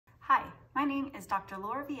Hi, my name is Dr.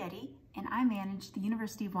 Laura Vietti, and I manage the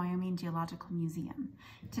University of Wyoming Geological Museum.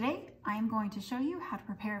 Today, I am going to show you how to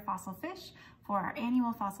prepare fossil fish for our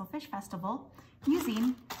annual Fossil Fish Festival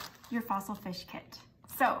using your fossil fish kit.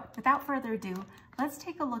 So, without further ado, let's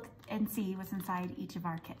take a look and see what's inside each of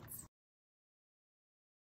our kits.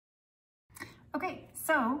 Okay,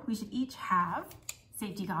 so we should each have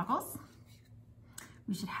safety goggles.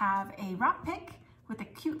 We should have a rock pick with a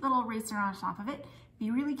cute little eraser on top of it. Be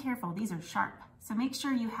really careful, these are sharp. So make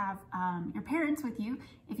sure you have your parents with you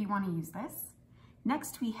if you want to use this.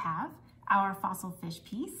 Next we have our fossil fish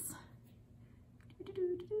piece.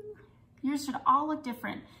 Yours should all look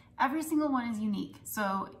different. Every single one is unique,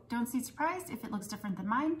 so don't be surprised if it looks different than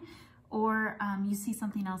mine, or you see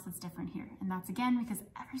something else that's different here. And that's again because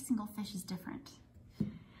every single fish is different.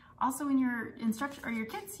 Also in your instruction or your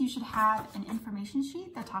kits, you should have an information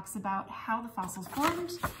sheet that talks about how the fossils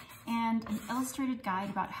formed and an illustrated guide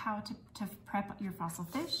about how to prep your fossil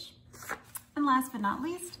fish. And last but not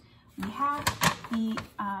least, we have the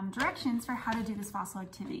directions for how to do this fossil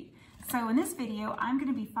activity. So in this video, I'm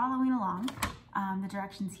going to be following along the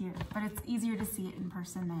directions here, but it's easier to see it in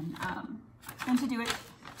person than to do it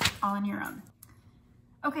all on your own.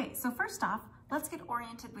 Okay, so first off, let's get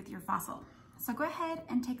oriented with your fossil. So go ahead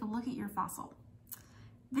and take a look at your fossil.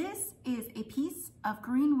 This is a piece of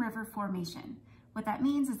Green River Formation. What that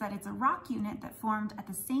means is that it's a rock unit that formed at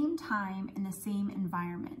the same time in the same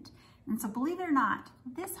environment. And so believe it or not,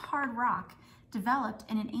 this hard rock developed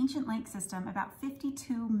in an ancient lake system about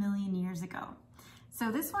 52 million years ago.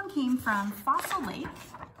 So this one came from Fossil Lake,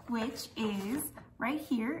 which is right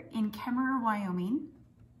here in Kemmerer, Wyoming.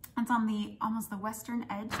 It's on almost the western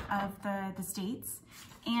edge of the states.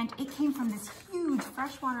 And it came from this huge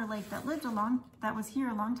freshwater lake that was here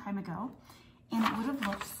a long time ago. And it would have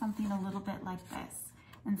looked something a little bit like this.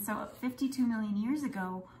 And so 52 million years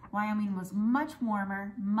ago, Wyoming was much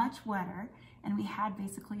warmer, much wetter, and we had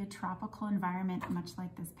basically a tropical environment, much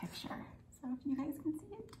like this picture. So if you guys can see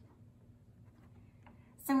it.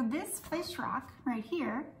 So this fish rock right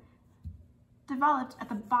here developed at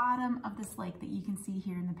the bottom of this lake that you can see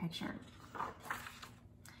here in the picture.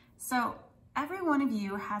 So every one of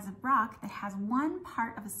you has a rock that has one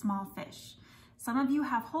part of a small fish. Some of you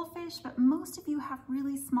have whole fish, but most of you have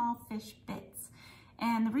really small fish bits.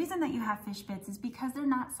 And the reason that you have fish bits is because they're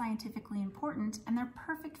not scientifically important and they're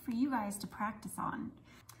perfect for you guys to practice on.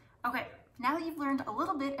 Okay, now that you've learned a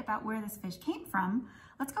little bit about where this fish came from,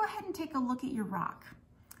 let's go ahead and take a look at your rock.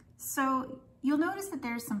 So you'll notice that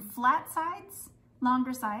there's some flat sides,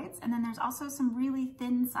 longer sides, and then there's also some really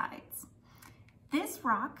thin sides. This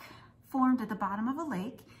rock formed at the bottom of a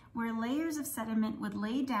lake where layers of sediment would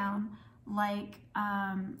lay down like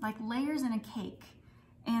layers in a cake.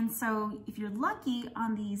 And so if you're lucky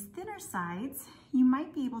on these thinner sides, you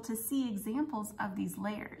might be able to see examples of these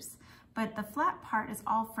layers. But the flat part is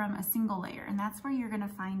all from a single layer, and that's where you're going to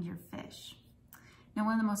find your fish. Now,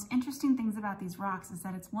 one of the most interesting things about these rocks is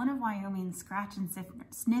that it's one of Wyoming's scratch and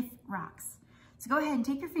sniff rocks. So go ahead and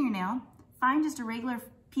take your fingernail, find just a regular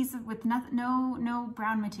piece with no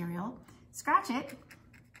brown material, scratch it,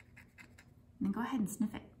 and then go ahead and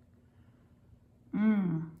sniff it.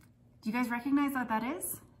 Do you guys recognize what that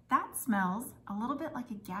is? That smells a little bit like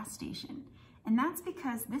a gas station. And that's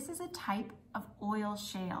because this is a type of oil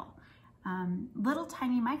shale. Little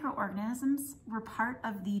tiny microorganisms were part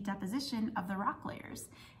of the deposition of the rock layers.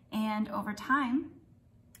 And over time,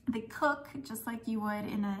 they cook just like you would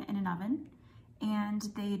in an oven, and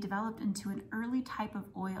they developed into an early type of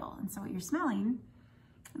oil. And so what you're smelling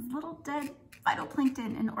is little dead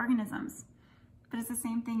phytoplankton and organisms. But it's the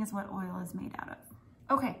same thing as what oil is made out of.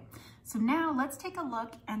 Okay, so now let's take a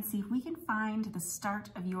look and see if we can find the start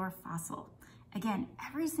of your fossil. Again,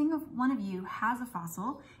 every single one of you has a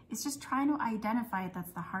fossil. It's just trying to identify it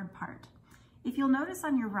that's the hard part. If you'll notice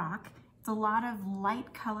on your rock, it's a lot of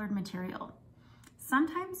light colored material.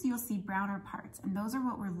 Sometimes you'll see browner parts, and those are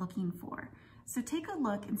what we're looking for. So take a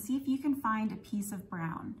look and see if you can find a piece of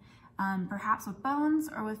brown, perhaps with bones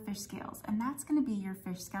or with fish scales, and that's going to be your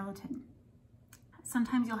fish skeleton.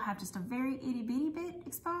 Sometimes you'll have just a very itty bitty bit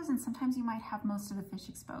exposed, and sometimes you might have most of the fish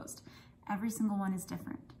exposed. Every single one is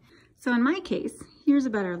different. So in my case, here's a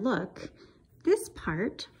better look. This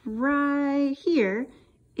part right here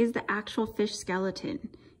is the actual fish skeleton.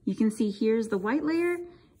 You can see here's the white layer,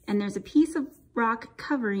 and there's a piece of rock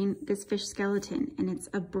covering this fish skeleton, and it's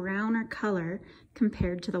a browner color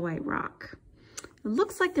compared to the white rock. It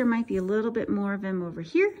looks like there might be a little bit more of him over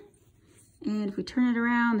here. And if we turn it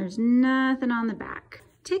around, there's nothing on the back.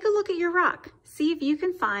 Take a look at your rock. See if you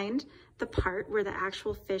can find the part where the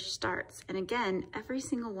actual fish starts. And again, every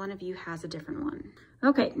single one of you has a different one.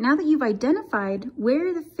 Okay, now that you've identified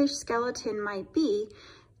where the fish skeleton might be,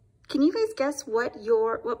 can you guys guess what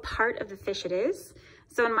part of the fish it is?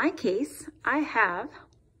 So in my case, I have,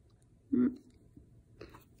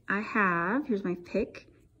 here's my pick,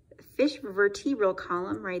 fish vertebral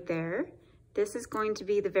column right there. This is going to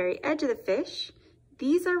be the very edge of the fish.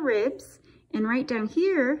 These are ribs, and right down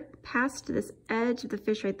here, past this edge of the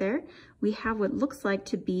fish right there, we have what looks like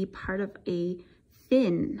to be part of a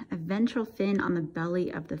fin, a ventral fin on the belly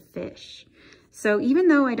of the fish. So even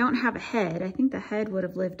though I don't have a head, I think the head would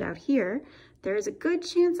have lived out here, there is a good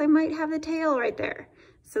chance I might have the tail right there.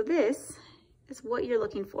 So this is what you're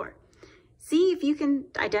looking for. See if you can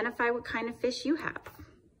identify what kind of fish you have.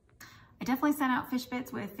 I definitely sent out fish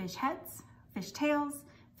bits with fish heads, fish tails,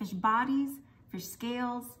 fish bodies, fish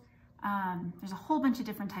scales. There's a whole bunch of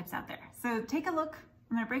different types out there. So take a look.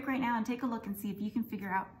 I'm gonna break right now and take a look and see if you can figure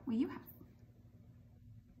out what you have.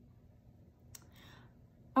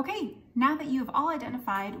 Okay, now that you have all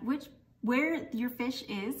identified where your fish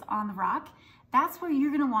is on the rock, that's where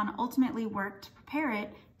you're gonna wanna ultimately work to prepare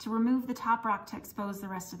it to remove the top rock to expose the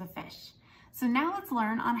rest of the fish. So now let's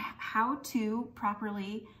learn on how to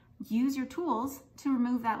properly use your tools to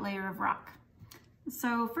remove that layer of rock.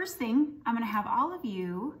 So first thing, I'm gonna have all of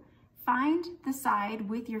you find the side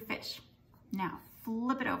with your fish. Now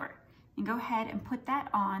flip it over and go ahead and put that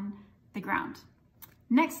on the ground.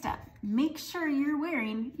 Next step, make sure you're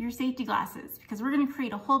wearing your safety glasses because we're gonna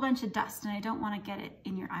create a whole bunch of dust and I don't wanna get it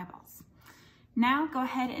in your eyeballs. Now go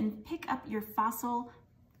ahead and pick up your fossil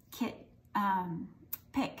kit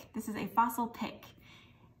pick. This is a fossil pick.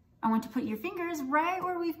 I want to put your fingers right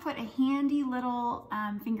where we've put a handy little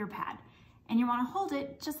finger pad, and you wanna hold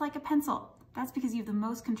it just like a pencil. That's because you have the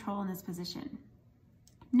most control in this position.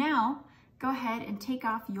 Now, go ahead and take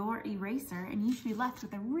off your eraser and you should be left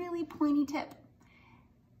with a really pointy tip.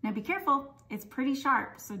 Now be careful, it's pretty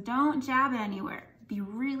sharp, so don't jab it anywhere. Be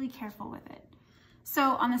really careful with it. So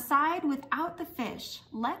on the side without the fish,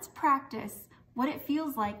 let's practice what it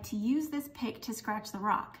feels like to use this pick to scratch the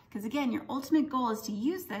rock. Because again, your ultimate goal is to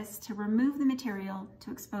use this to remove the material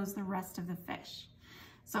to expose the rest of the fish.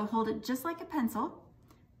 So hold it just like a pencil,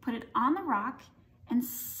 put it on the rock, and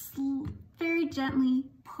very gently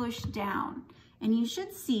push down. And you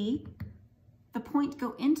should see the point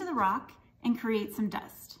go into the rock and create some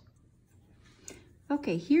dust.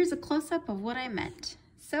 Okay, here's a close-up of what I meant.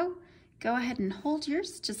 So go ahead and hold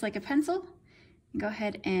yours just like a pencil. Go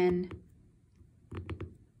ahead and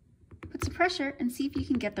put some pressure and see if you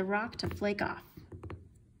can get the rock to flake off.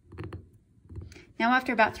 Now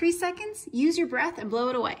after about 3 seconds, use your breath and blow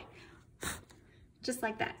it away. Just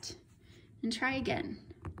like that. And try again.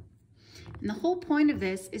 And the whole point of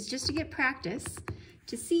this is just to get practice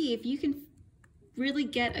to see if you can really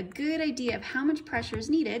get a good idea of how much pressure is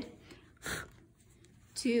needed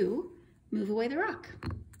to move away the rock.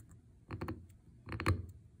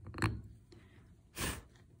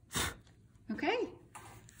 Okay,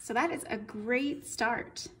 so that is a great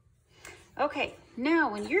start. Okay,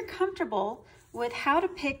 now when you're comfortable with how to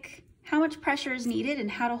pick how much pressure is needed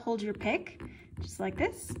and how to hold your pick, just like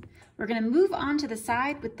this, we're gonna move on to the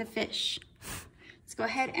side with the fish. Let's go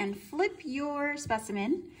ahead and flip your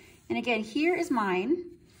specimen. And again, here is mine.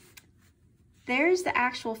 There's the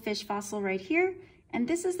actual fish fossil right here. And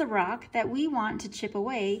this is the rock that we want to chip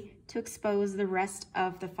away to expose the rest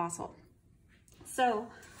of the fossil. So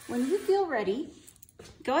when you feel ready,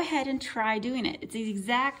 go ahead and try doing it. It's the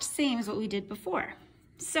exact same as what we did before.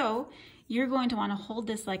 So you're going to want to hold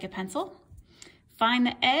this like a pencil. Find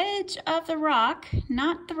the edge of the rock,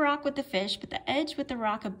 not the rock with the fish, but the edge with the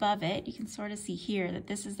rock above it. You can sort of see here that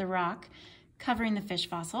this is the rock covering the fish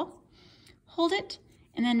fossil. Hold it,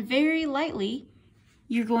 and then very lightly,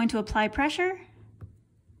 you're going to apply pressure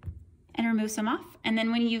and remove some off. And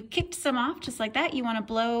then when you kicked some off, just like that, you want to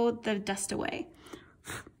blow the dust away.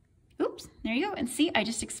 Oops, there you go. And see, I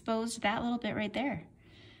just exposed that little bit right there.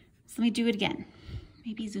 So let me do it again.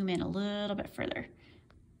 Maybe zoom in a little bit further.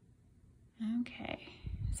 Okay,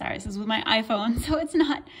 sorry, this is with my iPhone, so it's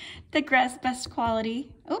not the best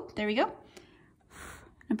quality. Oh, there we go.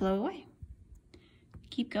 And blow away.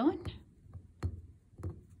 Keep going.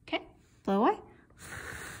 Okay, blow away.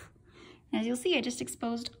 And as you'll see, I just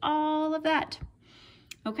exposed all of that.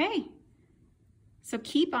 Okay, so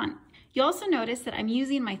keep on. You also notice that I'm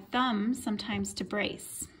using my thumb sometimes to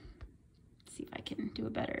brace. Let's see if I can do a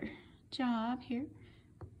better job here.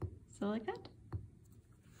 So like that.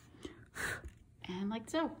 And like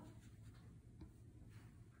so.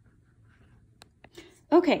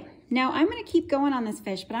 Okay, Now I'm gonna keep going on this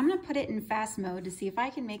fish, but I'm gonna put it in fast mode to see if I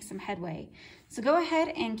can make some headway. So go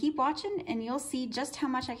ahead and keep watching and you'll see just how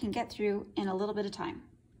much I can get through in a little bit of time.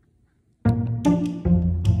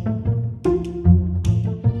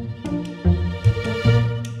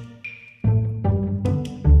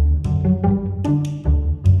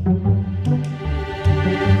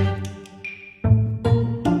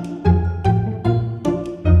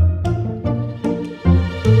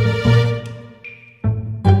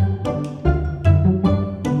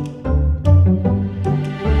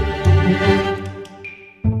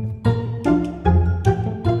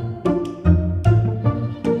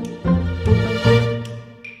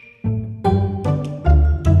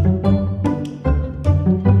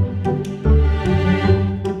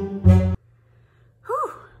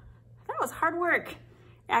 Work.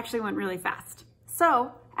 It actually went really fast.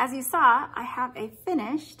 So as you saw, I have a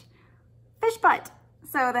finished fish butt.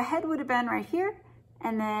 So the head would have been right here,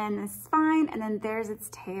 and then the spine, and then there's its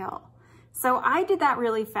tail. So I did that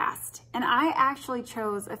really fast, and I actually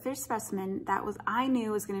chose a fish specimen that I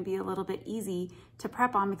knew was going to be a little bit easy to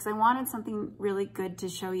prep on because I wanted something really good to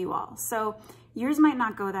show you all. So yours might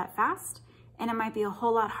not go that fast, and it might be a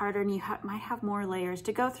whole lot harder, and you might have more layers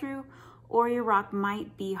to go through, or your rock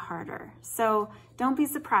might be harder. So don't be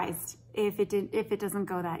surprised if it doesn't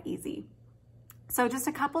go that easy. So just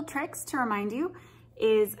a couple tricks to remind you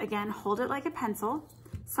is, again, hold it like a pencil.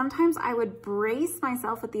 Sometimes I would brace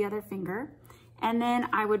myself with the other finger, and then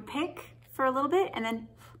I would pick for a little bit and then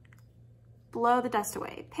blow the dust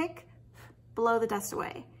away. Pick, blow the dust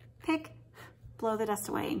away. Pick, blow the dust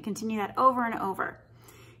away, and continue that over and over.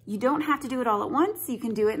 You don't have to do it all at once. You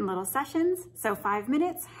can do it in little sessions. So 5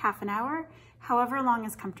 minutes, half an hour, however long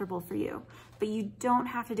is comfortable for you. But you don't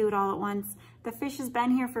have to do it all at once. The fish has been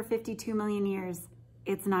here for 52 million years.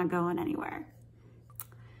 It's not going anywhere.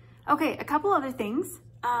 Okay, a couple other things.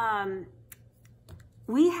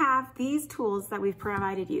 We have these tools that we've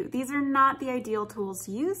provided you. These are not the ideal tools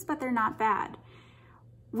to use, but they're not bad.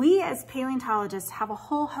 We as paleontologists have a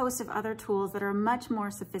whole host of other tools that are much more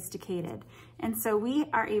sophisticated. And so we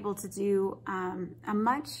are able to do a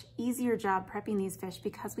much easier job prepping these fish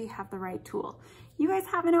because we have the right tool. You guys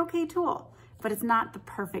have an okay tool, but it's not the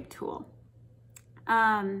perfect tool.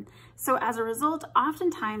 So as a result,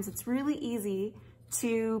 oftentimes it's really easy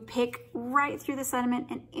to pick right through the sediment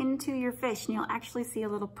and into your fish, and you'll actually see a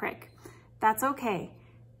little prick. That's okay.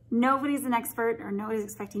 Nobody's an expert, or nobody's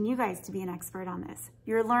expecting you guys to be an expert on this.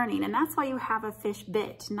 You're learning, and that's why you have a fish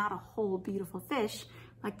bit, not a whole beautiful fish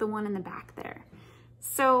like the one in the back there.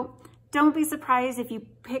 So don't be surprised if you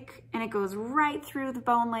pick and it goes right through the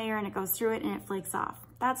bone layer and it goes through it and it flakes off.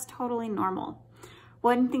 That's totally normal.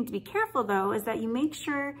 One thing to be careful though is that you make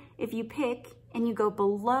sure if you pick and you go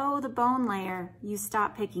below the bone layer, you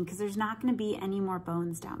stop picking, because there's not going to be any more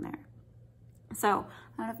bones down there. So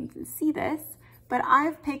I don't know if you can see this, but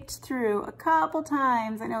I've picked through a couple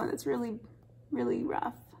times. I know that's really, really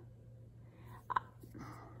rough.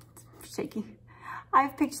 It's shaky.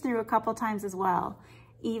 I've picked through a couple times as well,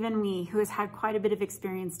 even me, who has had quite a bit of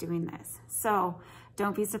experience doing this. So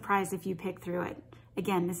don't be surprised if you pick through it.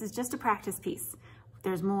 Again, this is just a practice piece.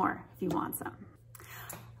 There's more if you want some.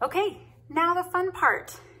 Okay, now the fun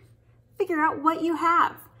part. Figure out what you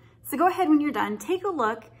have. So go ahead when you're done, take a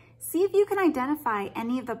look, see if you can identify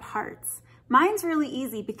any of the parts. Mine's really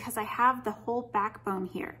easy because I have the whole backbone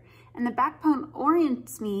here, and the backbone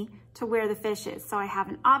orients me to where the fish is. So I have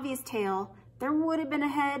an obvious tail, there would have been a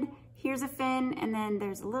head, here's a fin, and then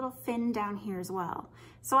there's a little fin down here as well.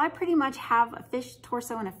 So I pretty much have a fish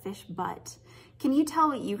torso and a fish butt. Can you tell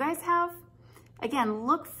what you guys have? Again,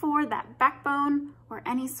 look for that backbone or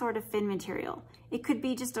any sort of fin material. It could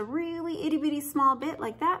be just a really itty bitty small bit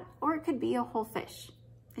like that, or it could be a whole fish.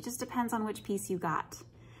 It just depends on which piece you got.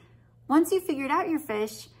 Once you've figured out your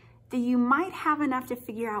fish, then you might have enough to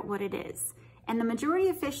figure out what it is. And the majority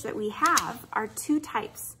of fish that we have are two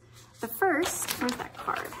types. The first, where's that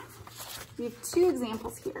card? We have two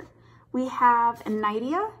examples here. We have a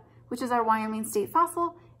Nidea, which is our Wyoming state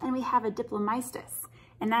fossil, and we have a Diplomystis,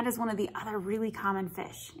 and that is one of the other really common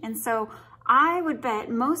fish. And so I would bet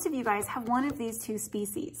most of you guys have one of these two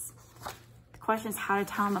species. The question is how to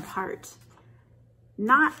tell them apart.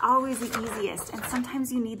 Not always the easiest, and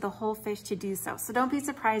sometimes you need the whole fish to do so. So don't be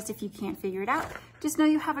surprised if you can't figure it out. Just know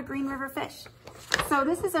you have a Green River fish. So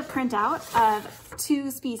this is a printout of two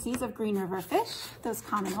species of Green River fish, those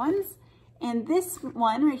common ones. And this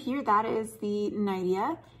one right here, that is the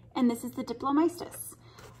Nidea, and this is the Diplomystis.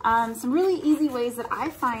 Some really easy ways that I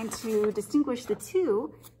find to distinguish the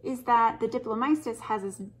two is that the Diplomystis has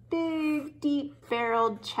this big, deep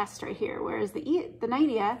barreled chest right here, whereas the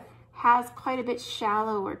Nidea has quite a bit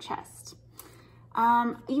shallower chest.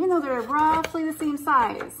 Even though they're roughly the same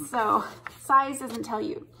size, so size doesn't tell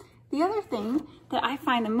you. The other thing that I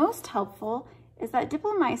find the most helpful is that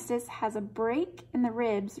Diplomystus has a break in the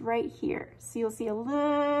ribs right here. So you'll see a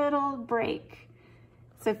little break.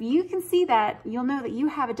 So if you can see that, you'll know that you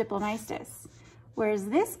have a Diplomystus. Whereas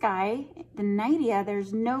this guy, the Nidia,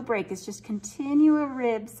 there's no break. It's just continual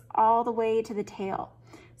ribs all the way to the tail.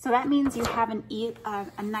 So that means you have a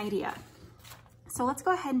Nidia. So let's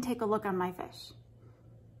go ahead and take a look on my fish.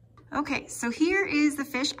 Okay, so here is the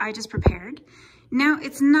fish I just prepared. Now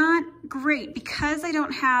it's not great because I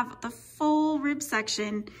don't have the full rib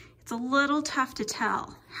section. It's a little tough to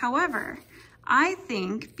tell. However, I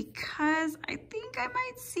think because I think I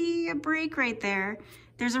might see a break right there,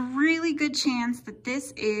 there's a really good chance that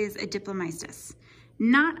this is a Diplomystus.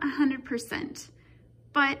 Not 100%,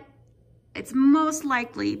 but it's most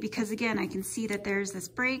likely because again, I can see that there's this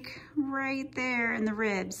break right there in the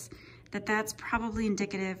ribs, that's probably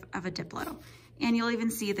indicative of a Diplo. And you'll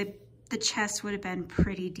even see that the chest would have been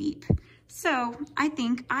pretty deep. So I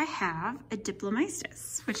think I have a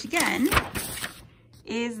Diplomystus, which again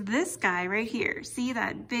is this guy right here. See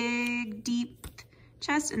that big, deep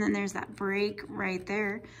chest? And then there's that break right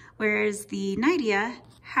there. Whereas the Nidia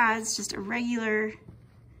has just a regular,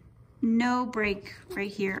 no break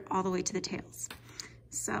right here all the way to the tails.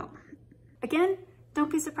 So again, don't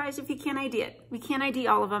be surprised if you can't ID it. We can't ID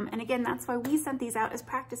all of them. And again, that's why we sent these out as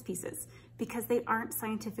practice pieces, because they aren't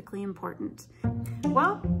scientifically important.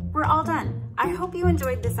 Well, we're all done. I hope you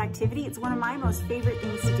enjoyed this activity. It's one of my most favorite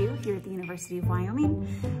things to do here at the University of Wyoming.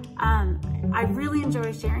 I really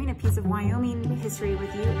enjoy sharing a piece of Wyoming history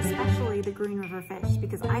with you, especially the Green River fish,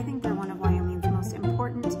 because I think they're one of Wyoming's most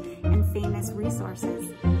important and famous resources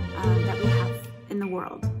that we have in the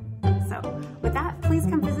world. So with that, please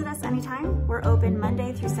come visit us anytime. We're open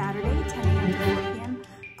Monday through Saturday, 10 a.m. to 4 p.m.,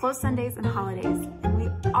 closed Sundays and holidays. And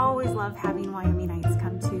we always love having Wyomingites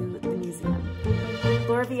come to the museum.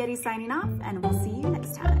 Vietti signing off, and we'll see you